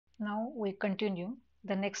Now we continue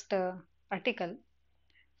the next article,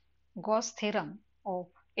 Gauss theorem of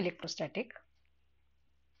electrostatic.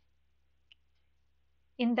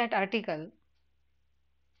 In that article,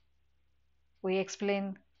 we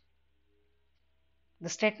explain the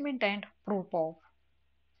statement and proof of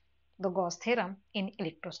the Gauss theorem in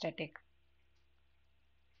electrostatic.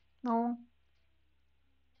 Now,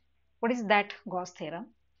 what is that Gauss theorem?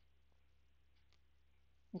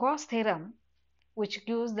 Gauss theorem, which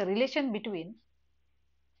gives the relation between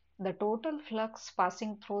the total flux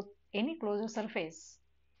passing through any closed surface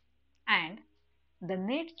and the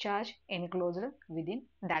net charge enclosed within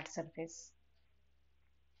that surface.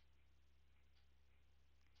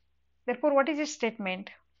 Therefore, what is its statement?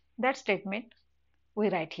 That statement we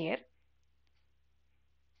write here.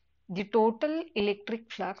 The total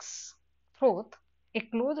electric flux through a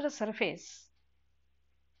closed surface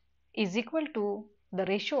is equal to the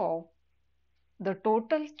ratio of the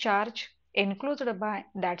total charge enclosed by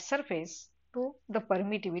that surface to the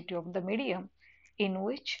permittivity of the medium in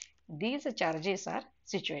which these charges are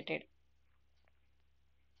situated.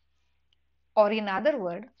 Or in other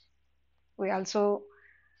words, we also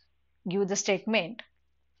give the statement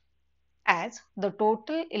as the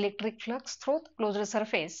total electric flux through closed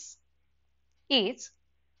surface is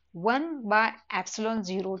 1 by epsilon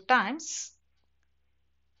 0 times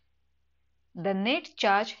the net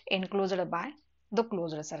charge enclosed by the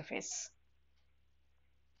closed surface.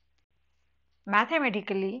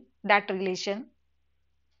 Mathematically, that relation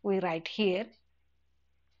we write here.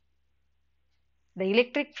 The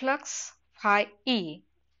electric flux phi E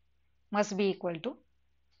must be equal to,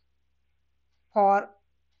 for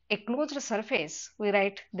a closed surface, we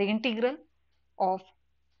write the integral of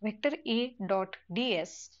vector E dot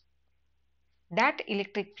ds. That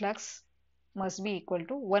electric flux must be equal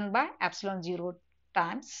to 1 by epsilon 0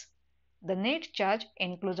 times the net charge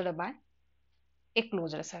enclosed by a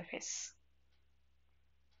closed surface.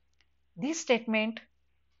 This statement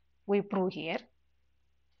we prove here.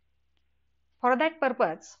 For that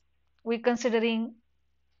purpose, we are considering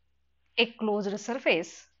a closed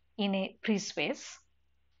surface in a free space.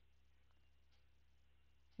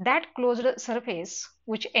 That closed surface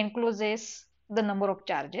which encloses the number of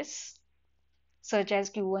charges such as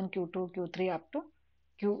Q1, Q2, Q3 up to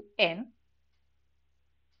Qn,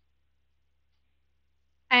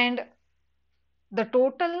 and the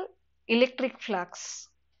total electric flux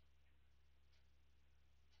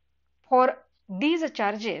for these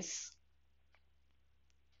charges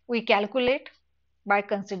we calculate by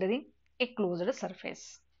considering a closed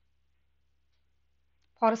surface.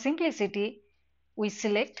 For simplicity, we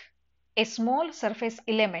select a small surface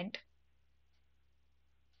element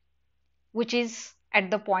which is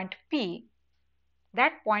at the point P.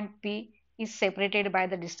 That point P is separated by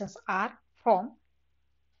the distance r from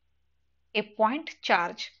a point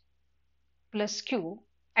charge plus Q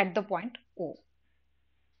at the point O.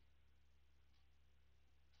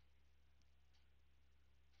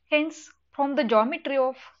 Hence, from the geometry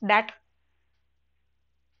of that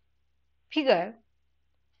figure,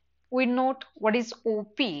 we note what is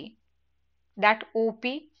OP. That OP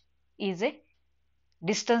is a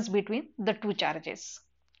distance between the two charges,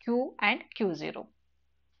 Q and Q0.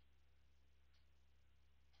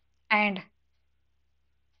 And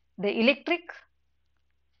the electric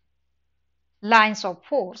lines of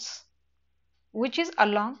force which is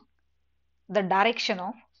along the direction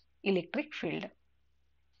of electric field.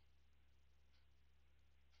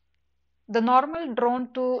 The normal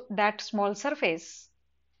drawn to that small surface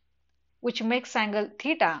which makes angle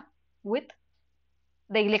theta with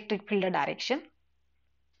the electric field direction.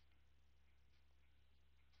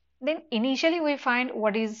 Then initially we find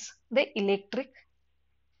what is the electric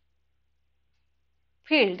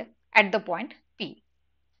field at the point P.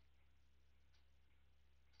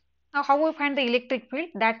 Now how we find the electric field?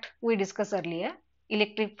 That we discussed earlier.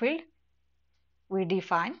 Electric field we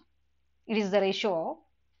define, it is the ratio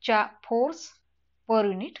of force per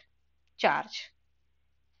unit charge.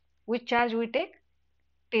 Which charge we take?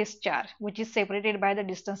 Test charge, which is separated by the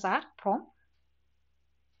distance r from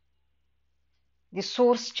the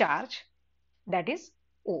source charge, that is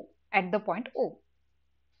O, at the point O.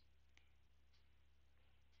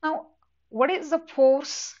 Now, what is the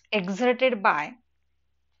force exerted by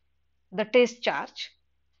the test charge?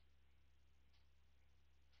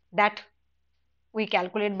 That we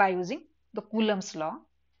calculate by using the Coulomb's law.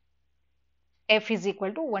 F is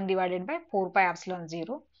equal to 1 divided by 4 pi epsilon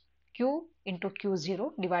 0 Q into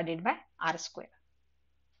Q0 divided by R square.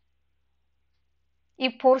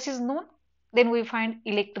 If force is known, then we find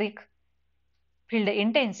electric field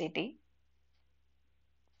intensity.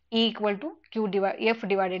 E equal to F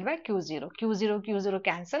divided by Q0. Q0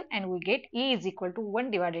 cancel and we get E is equal to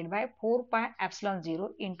 1 divided by 4 pi epsilon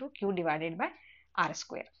 0 into Q divided by R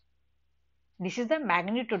square. This is the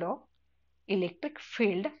magnitude of electric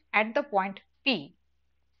field at the point P.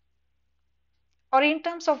 Or in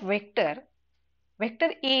terms of vector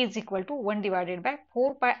E is equal to 1 divided by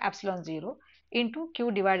 4 pi epsilon 0 into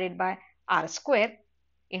Q divided by R square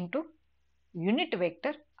into unit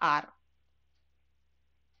vector R.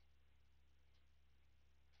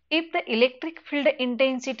 If the electric field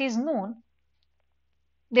intensity is known,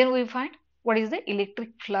 then we find what is the electric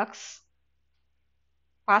flux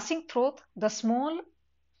passing through the small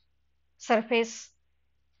surface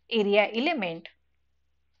area element,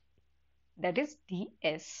 that is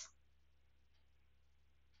ds.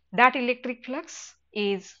 That electric flux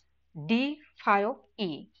is d phi of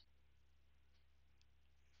E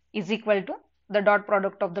is equal to the dot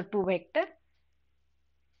product of the two vector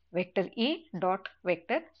E dot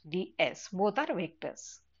vector ds. Both are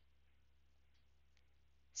vectors.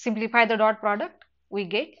 Simplify the dot product, we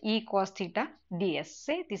get E cos theta ds.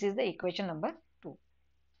 Say this is the equation number 2.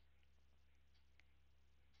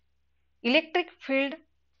 Electric field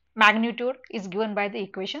magnitude is given by the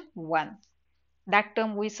equation 1. That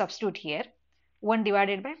term we substitute here, 1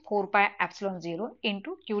 divided by 4 pi epsilon 0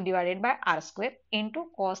 into Q divided by R square into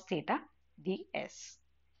cos theta ds.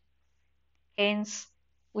 Hence,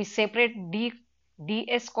 we separate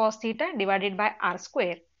ds cos theta divided by R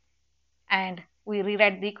square and we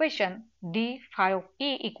rewrite the equation d phi of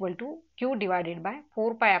E equal to Q divided by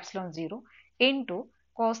 4 pi epsilon 0 into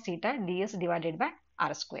cos theta ds divided by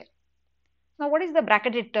R square. Now, what is the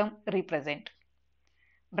bracketed term represent?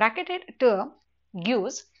 Bracketed term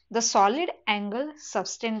gives the solid angle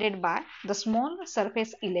subtended by the small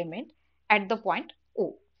surface element at the point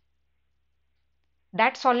O.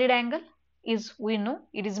 That solid angle is, we know,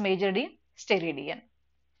 it is measured in steradian.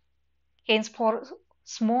 Hence, for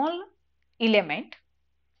small element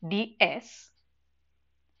ds,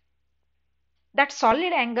 that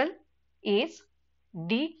solid angle is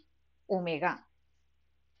d omega.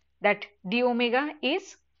 That d omega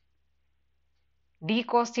is d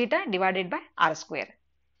cos theta divided by R square.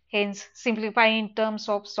 Hence, simplify in terms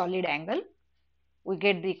of solid angle, we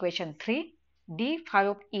get the equation 3, d phi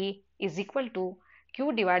of E is equal to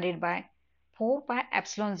Q divided by 4 pi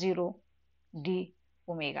epsilon 0 d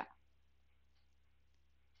omega.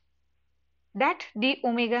 That d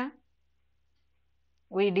omega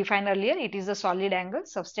we defined earlier, it is the solid angle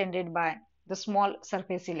subtended by the small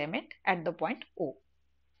surface element at the point O.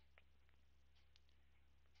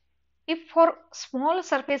 If for small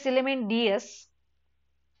surface element ds,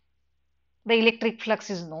 the electric flux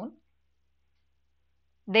is known,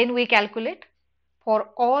 then we calculate for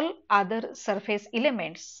all other surface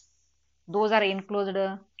elements, those are enclosed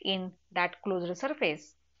in that closed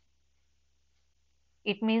surface.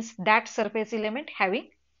 It means that surface element having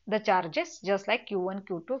the charges just like Q1,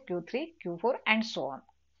 Q2, Q3, Q4 and so on.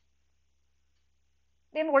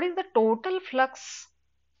 Then what is the total flux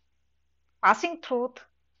passing through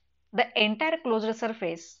the entire closed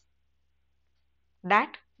surface?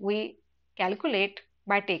 That we calculate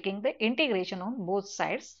by taking the integration on both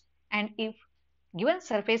sides, and if given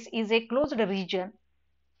surface is a closed region,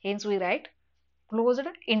 hence we write closed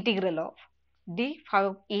integral of d phi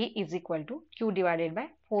of E is equal to Q divided by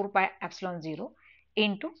 4 pi epsilon 0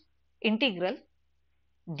 into integral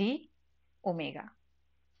d omega.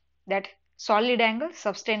 That solid angle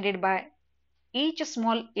subtended by each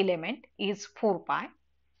small element is 4 pi.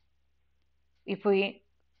 If we,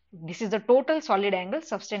 this is the total solid angle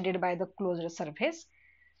subtended by the closed surface,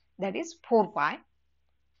 that is 4 pi.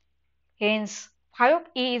 Hence, phi of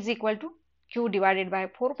E is equal to Q divided by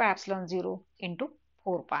 4 pi epsilon 0 into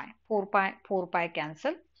 4 pi. 4 pi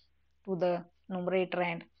cancel to the numerator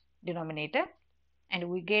and denominator, and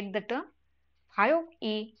we get the term phi of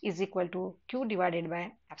E is equal to Q divided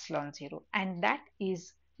by epsilon 0, and that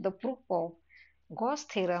is the proof of Gauss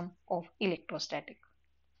theorem of electrostatics.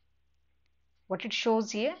 What it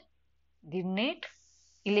shows here, the net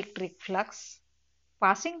electric flux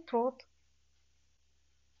passing through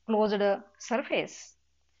closed surface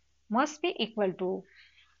must be equal to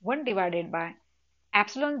 1 divided by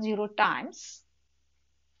epsilon 0 times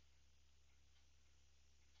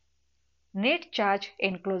net charge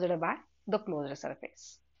enclosed by the closed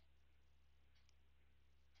surface.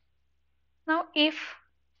 Now, if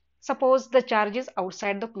suppose the charge is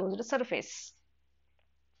outside the closed surface,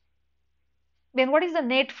 then what is the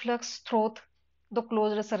net flux through the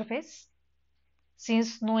closed surface?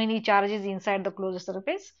 Since no any charge is inside the closed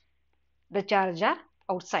surface, the charge are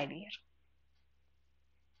outside here.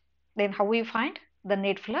 Then how we find? the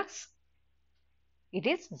net flux, it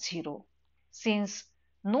is 0, since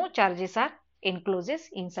no charges are enclosed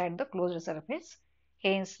inside the closed surface.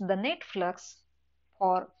 Hence, the net flux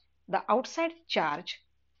for the outside charge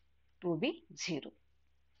to be 0.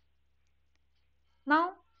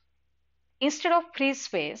 Now, instead of free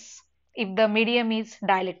space, if the medium is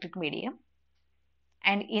dielectric medium,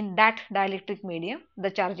 and in that dielectric medium the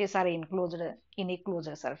charges are enclosed in a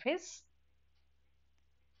closed surface,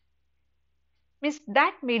 means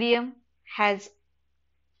that medium has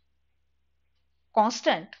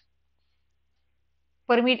constant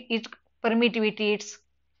permittivity, it's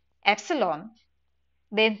epsilon,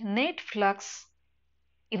 then net flux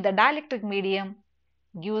in the dielectric medium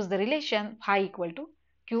gives the relation phi equal to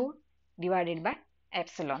q divided by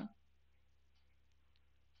epsilon.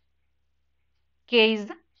 K is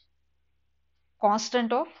the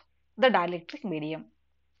constant of the dielectric medium.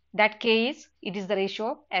 That K is, it is the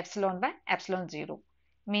ratio of epsilon by epsilon 0,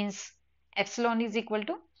 means epsilon is equal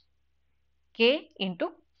to K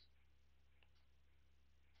into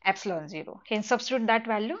epsilon 0. Hence substitute that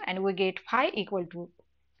value and we get phi equal to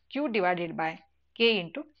q divided by K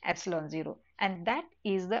into epsilon 0, and that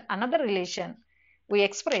is the another relation we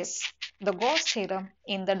express the Gauss theorem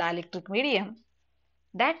in the dielectric medium.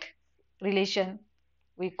 That relation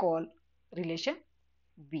we call relation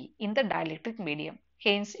B in the dielectric medium.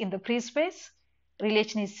 Hence, in the free space,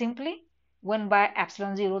 relation is simply 1 by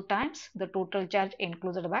epsilon 0 times the total charge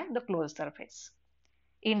enclosed by the closed surface.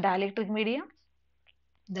 In dielectric medium,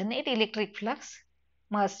 the net electric flux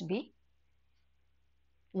must be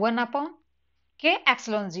 1 upon K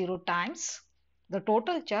epsilon 0 times the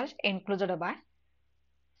total charge enclosed by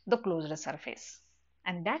the closed surface.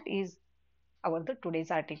 And that is our today's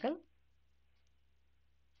article.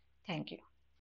 Thank you.